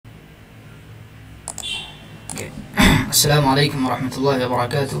Assalamu alaikum wa rahmatullahi wa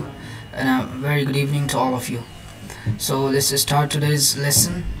barakatuh, and a very good evening to all of you. So let's start today's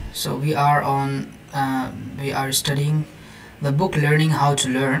lesson. So we are studying the book Learning How to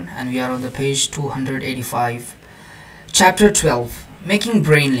Learn, and we are on the page 285. Chapter 12, Making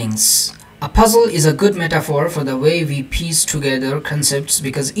Brain Links. A puzzle is a good metaphor for the way we piece together concepts,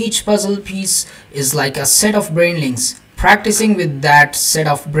 because each puzzle piece is like a set of brain links. Practicing with that set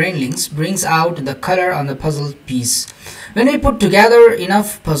of brain links brings out the color on the puzzle piece. When we put together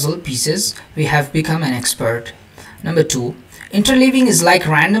enough puzzle pieces, we have become an expert. Number 2. Interleaving is like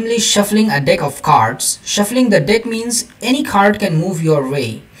randomly shuffling a deck of cards. Shuffling the deck means any card can move your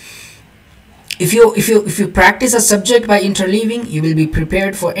way. If you practice a subject by interleaving, you will be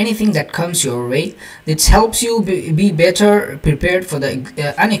prepared for anything that comes your way. This helps you be better prepared for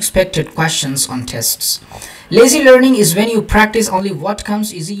the unexpected questions on tests. Lazy learning is when you practice only what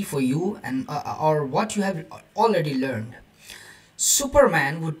comes easy for you and or what you have already learned.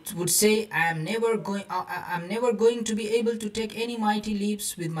 Superman would say, I'm never going to be able to take any mighty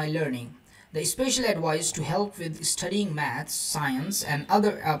leaps with my learning. The special advice to help with studying maths, science, and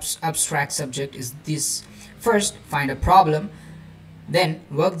other abstract subject is this. First, find a problem. Then,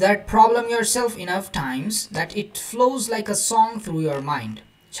 work that problem yourself enough times that it flows like a song through your mind.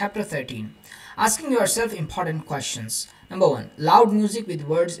 Chapter 13. Asking yourself important questions. Number 1. Loud music with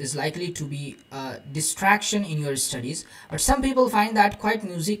words is likely to be a distraction in your studies, but some people find that quiet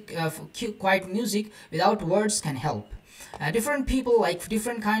music without words can help. Different people like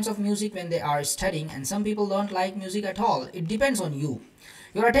different kinds of music when they are studying, and some people don't like music at all. It depends on you.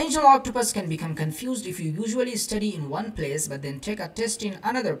 Your attentional octopus can become confused if you usually study in one place but then take a test in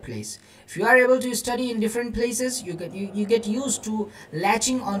another place. If you are able to study in different places, you get used to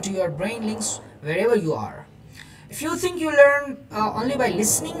latching onto your brain links wherever you are. If you think you learn only by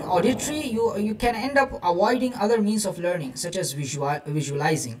listening, auditory, you can end up avoiding other means of learning, such as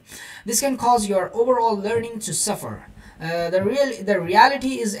visualizing. This can cause your overall learning to suffer. The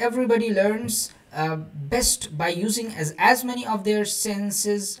reality is everybody learns best by using as many of their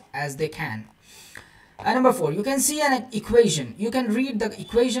senses as they can. Number 4, you can see an equation. You can read the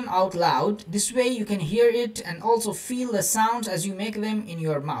equation out loud. This way you can hear it and also feel the sounds as you make them in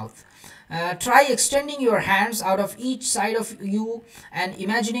your mouth. Try extending your hands out of each side of you and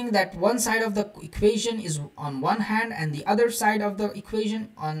imagining that one side of the equation is on one hand and the other side of the equation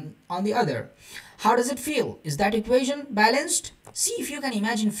on the other. How does it feel? Is that equation balanced? See if you can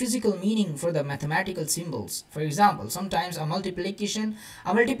imagine physical meaning for the mathematical symbols. For example, sometimes a multiplication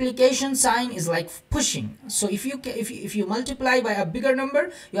sign is like pushing. So if you multiply by a bigger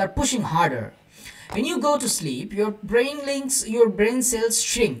number, you are pushing harder. When you go to sleep, your brain cells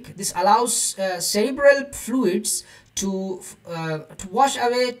shrink. This allows cerebral fluids to wash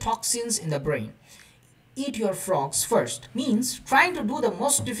away toxins in the brain. Eat your frogs first means trying to do the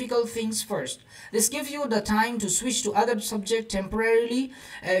most difficult things first. This gives you the time to switch to other subject temporarily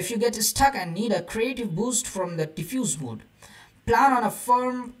if you get stuck and need a creative boost from the diffuse mood. Plan on a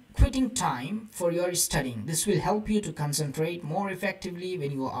firm quitting time for your studying. This will help you to concentrate more effectively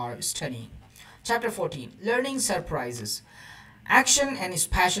when you are studying. Chapter 14. Learning surprises. Action and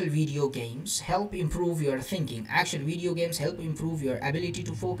spatial video games help improve your thinking. Action video games help improve your ability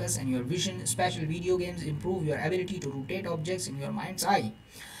to focus and your vision. Spatial video games improve your ability to rotate objects in your mind's eye.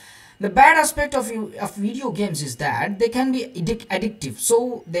 The bad aspect of video games is that they can be addictive,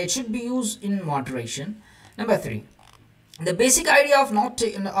 so they should be used in moderation. Number 3. The basic idea of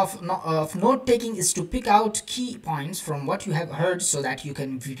note-taking is to pick out key points from what you have heard so that you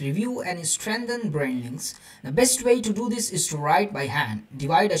can review and strengthen brain links. The best way to do this is to write by hand.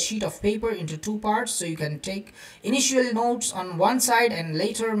 Divide a sheet of paper into 2 parts so you can take initial notes on one side and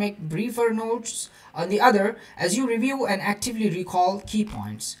later make briefer notes on the other as you review and actively recall key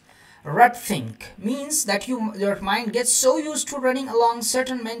points. Rut think means that your mind gets so used to running along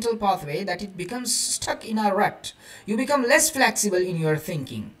certain mental pathway that it becomes stuck in a rut. You become less flexible in your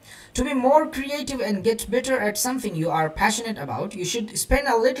thinking. To be more creative and get better at something you are passionate about, you should spend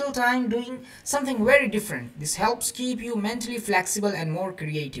a little time doing something very different. This helps keep you mentally flexible and more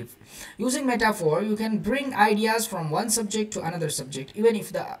creative. Using metaphor, you can bring ideas from one subject to another subject, even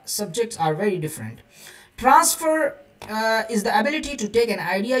if the subjects are very different. Transfer is the ability to take an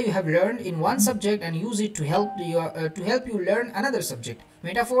idea you have learned in one subject and use it to help you learn another subject.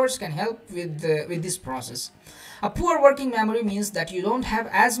 Metaphors can help with this process. A poor working memory means that you don't have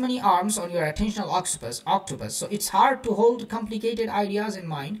as many arms on your attentional octopus, so it's hard to hold complicated ideas in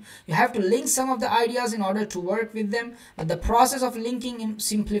mind. You have to link some of the ideas in order to work with them, but the process of linking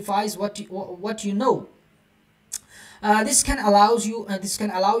simplifies what you know. This can allow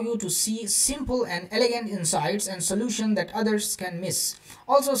you to see simple and elegant insights and solutions that others can miss.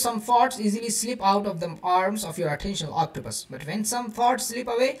 Also, some thoughts easily slip out of the arms of your attentional octopus. But when some thoughts slip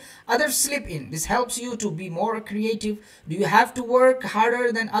away, others slip in. This helps you to be more creative. Do you have to work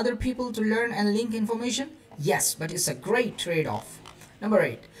harder than other people to learn and link information? Yes, but it's a great trade-off. Number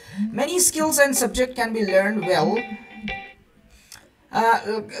 8. Many skills and subjects can be learned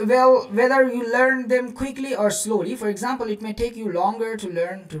whether you learn them quickly or slowly. For example, it may take you longer to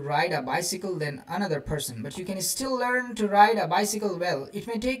learn to ride a bicycle than another person, but you can still learn to ride a bicycle well. It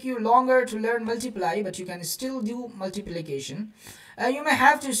may take you longer to learn multiply, but you can still do multiplication. You may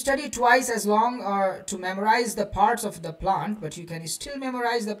have to study twice as long to memorize the parts of the plant, but you can still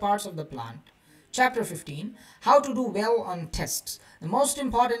memorize the parts of the plant. Chapter 15. How to do well on tests. The most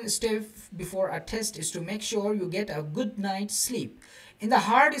important step before a test is to make sure you get a good night's sleep. In the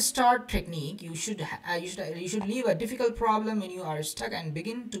hard start technique, you should leave a difficult problem when you are stuck and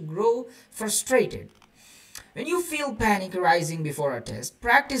begin to grow frustrated. When you feel panic rising before a test,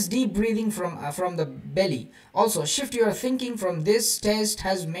 practice deep breathing from the belly. Also, shift your thinking from "this test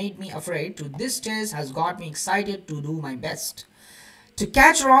has made me afraid" to "this test has got me excited to do my best." To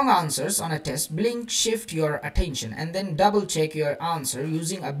catch wrong answers on a test, blink, shift your attention, and then double check your answer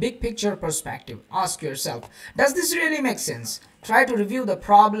using a big picture perspective. Ask yourself, does this really make sense? Try to review the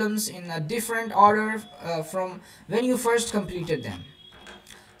problems in a different order from when you first completed them.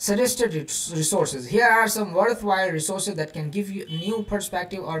 Suggested resources. Here are some worthwhile resources that can give you new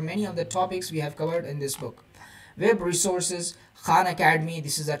perspective on many of the topics we have covered in this book. Web resources, Khan Academy.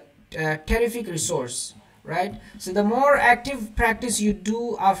 This is a terrific resource. Right, so the more active practice you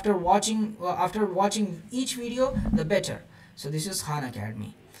do after watching each video, the better. So this is Khan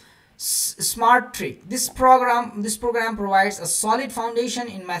Academy. Smart Trick. This program provides a solid foundation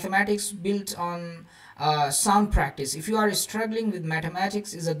in mathematics built on sound practice. If you are struggling with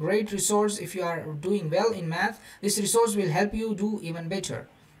mathematics, is a great resource. If you are doing well in math, this resource will help you do even better.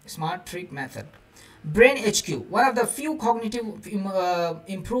 Smart Trick method. Brain HQ, one of the few cognitive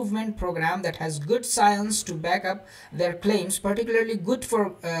improvement program that has good science to back up their claims, particularly good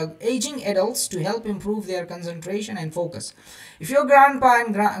for aging adults to help improve their concentration and focus. If your grandpa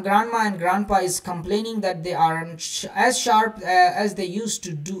and grandma and grandpa is complaining that they aren't as sharp as they used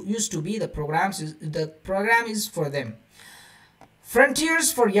to be, the program is for them.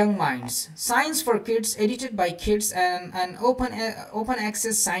 Frontiers for Young Minds, Science for Kids, edited by kids, and an open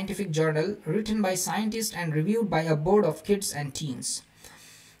access scientific journal written by scientists and reviewed by a board of kids and teens.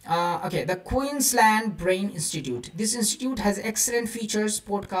 The Queensland Brain Institute. This institute has excellent features,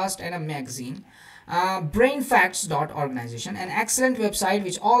 podcast, and a magazine. Brainfacts.organization, an excellent website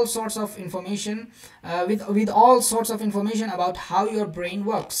with all sorts of information, with all sorts of information about how your brain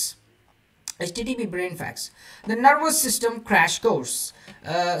works. HTTP Brain Facts. The Nervous System Crash Course.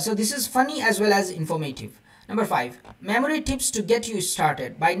 So this is funny as well as informative. Number 5. Memory Tips to Get You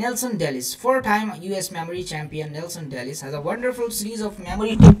Started by Nelson Dellis. 4-time US memory champion Nelson Dellis has a wonderful series of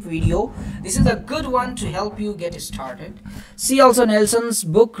memory tip video. This is a good one to help you get started. See also Nelson's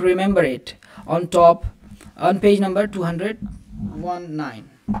book Remember It on top on page number 219.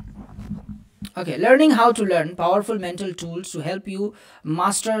 Okay, Learning How to Learn, Powerful Mental Tools to Help You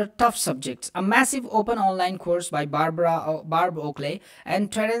Master Tough Subjects. A massive open online course by Barb Oakley and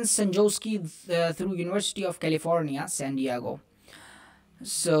Terence Sanjowski through University of California, San Diego.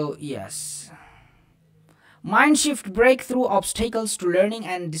 So, yes. Mindshift, Breakthrough Obstacles to Learning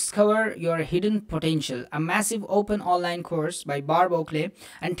and Discover Your Hidden Potential. A massive open online course by Barb Oakley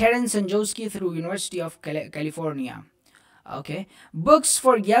and Terence Sanjowski through University of California. Okay, books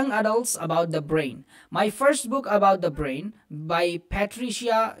for young adults about the brain. My first book about the brain by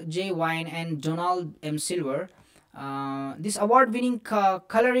Patricia J. Wine and Donald M. Silver. This award-winning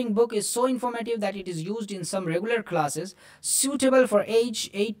coloring book is so informative that it is used in some regular classes, suitable for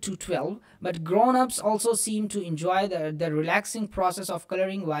age 8 to 12, but grown-ups also seem to enjoy the relaxing process of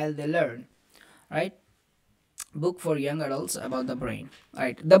coloring while they learn. Right? Book for young adults about the brain.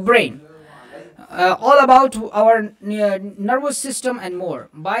 Right, the brain. All about our nervous system and more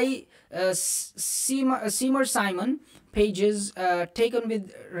by Seymour Simon. Pages taken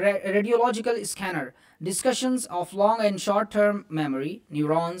with radiological scanner. Discussions of long and short-term memory,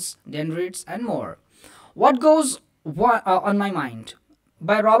 neurons, dendrites, and more. What Goes on My Mind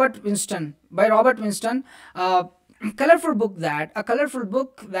by Robert Winston. A colorful book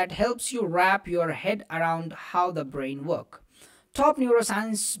that helps you wrap your head around how the brain works. top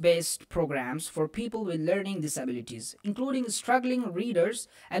neuroscience-based programs for people with learning disabilities, including struggling readers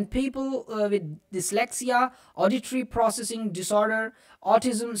and people with dyslexia, auditory processing disorder,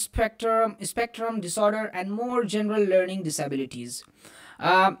 autism spectrum disorder, and more general learning disabilities.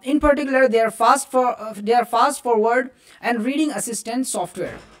 In particular, they are fast forward and reading assistant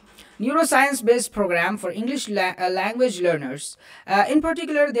software. Neuroscience-based program for English language learners. In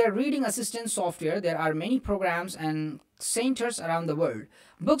particular, their reading assistant software. There are many programs and centers around the world.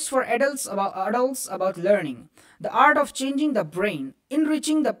 Books for adults about learning. The art of changing the brain.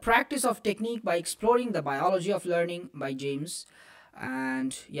 Enriching the practice of technique by exploring the biology of learning by James.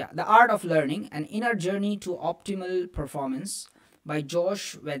 And The Art of Learning, An Inner Journey to Optimal Performance by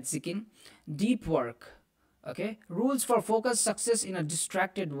Josh Wetzikin. Deep Work. Okay, Rules for Focused Success in a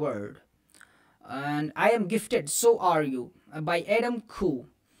Distracted World. And I Am Gifted, So Are You by Adam Koo.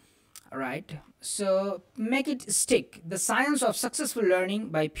 All right, so Make It Stick, The Science of Successful Learning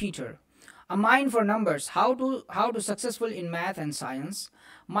by Peter. A Mind for Numbers, How to Successful in Math and Science.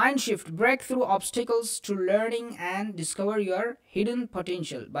 Mind Shift, Break Through Obstacles to Learning and Discover Your Hidden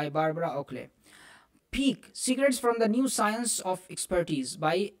Potential by Barbara Oakley. Peak, Secrets from the New Science of Expertise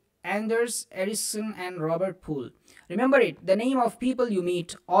by Anders Ericsson and Robert Poole. Remember it, the name of people you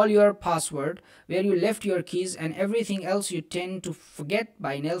meet, all your password, where you left your keys, and everything else you tend to forget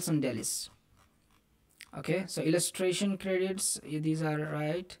by Nelson Dellis. Okay, so illustration credits, these are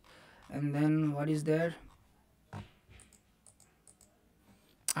right. And then what is there?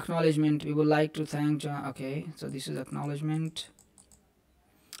 Acknowledgement, we would like to thank John. Okay, so this is acknowledgement.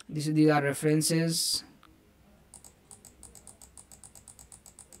 These are references.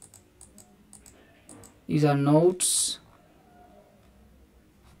 These are notes.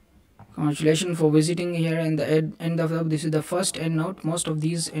 Congratulations for visiting here in the end of the, this is the first end note. Most of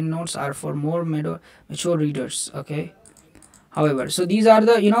these end notes are for more mature readers. Okay. However, so these are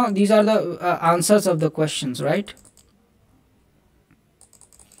the answers of the questions, right?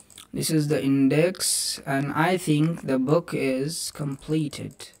 This is the index, and I think the book is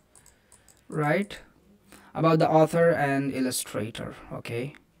completed, right? About the author and illustrator.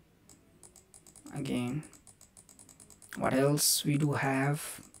 Okay. Again, what else we do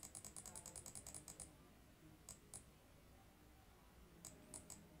have?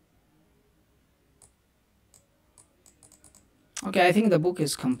 Okay, I think the book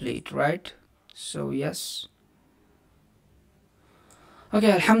is complete, right? So yes.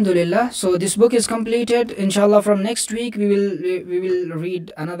 Okay, alhamdulillah. So this book is completed. Inshallah, from next week we will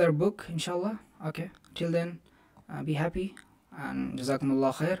read another book, inshallah. Okay, till then, be happy. And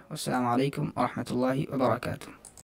jazakumullah khair. Wassalamu alaikum wa rahmatullahi wa barakatuh.